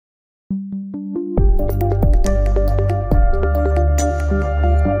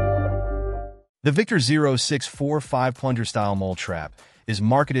The Victor 0645 plunger-style mole trap is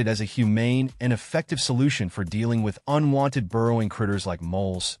marketed as a humane and effective solution for dealing with unwanted burrowing critters like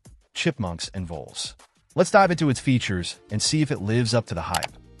moles, chipmunks, and voles. Let's dive into its features and see if it lives up to the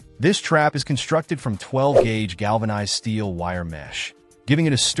hype. This trap is constructed from 12-gauge galvanized steel wire mesh, giving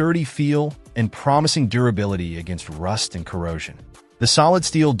it a sturdy feel and promising durability against rust and corrosion. The solid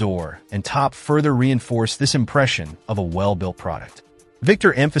steel door and top further reinforce this impression of a well-built product.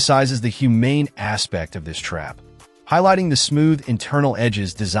 Victor emphasizes the humane aspect of this trap, highlighting the smooth internal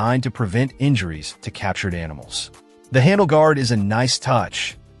edges designed to prevent injuries to captured animals. The handle guard is a nice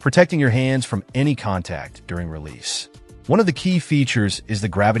touch, protecting your hands from any contact during release. One of the key features is the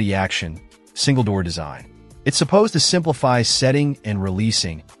gravity action single-door design. It's supposed to simplify setting and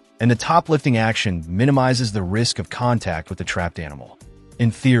releasing, and the top lifting action minimizes the risk of contact with the trapped animal. In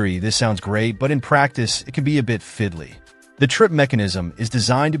theory, this sounds great, but in practice, it can be a bit fiddly. The trip mechanism is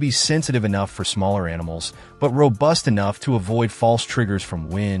designed to be sensitive enough for smaller animals, but robust enough to avoid false triggers from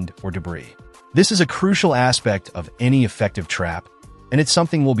wind or debris. This is a crucial aspect of any effective trap, and it's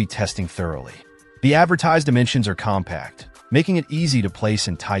something we'll be testing thoroughly. The advertised dimensions are compact, making it easy to place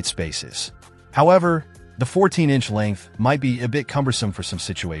in tight spaces. However, the 14-inch length might be a bit cumbersome for some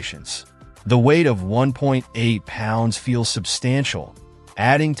situations. The weight of 1.8 pounds feels substantial,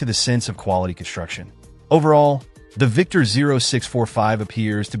 adding to the sense of quality construction. Overall, the Victor 0645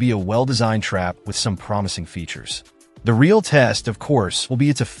 appears to be a well-designed trap with some promising features. The real test, of course, will be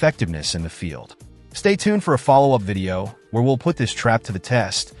its effectiveness in the field. Stay tuned for a follow-up video where we'll put this trap to the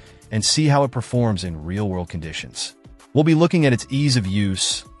test and see how it performs in real-world conditions. We'll be looking at its ease of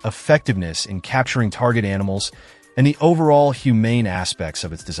use, effectiveness in capturing target animals, and the overall humane aspects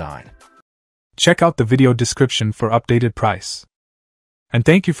of its design. Check out the video description for updated price. And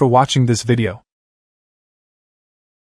thank you for watching this video.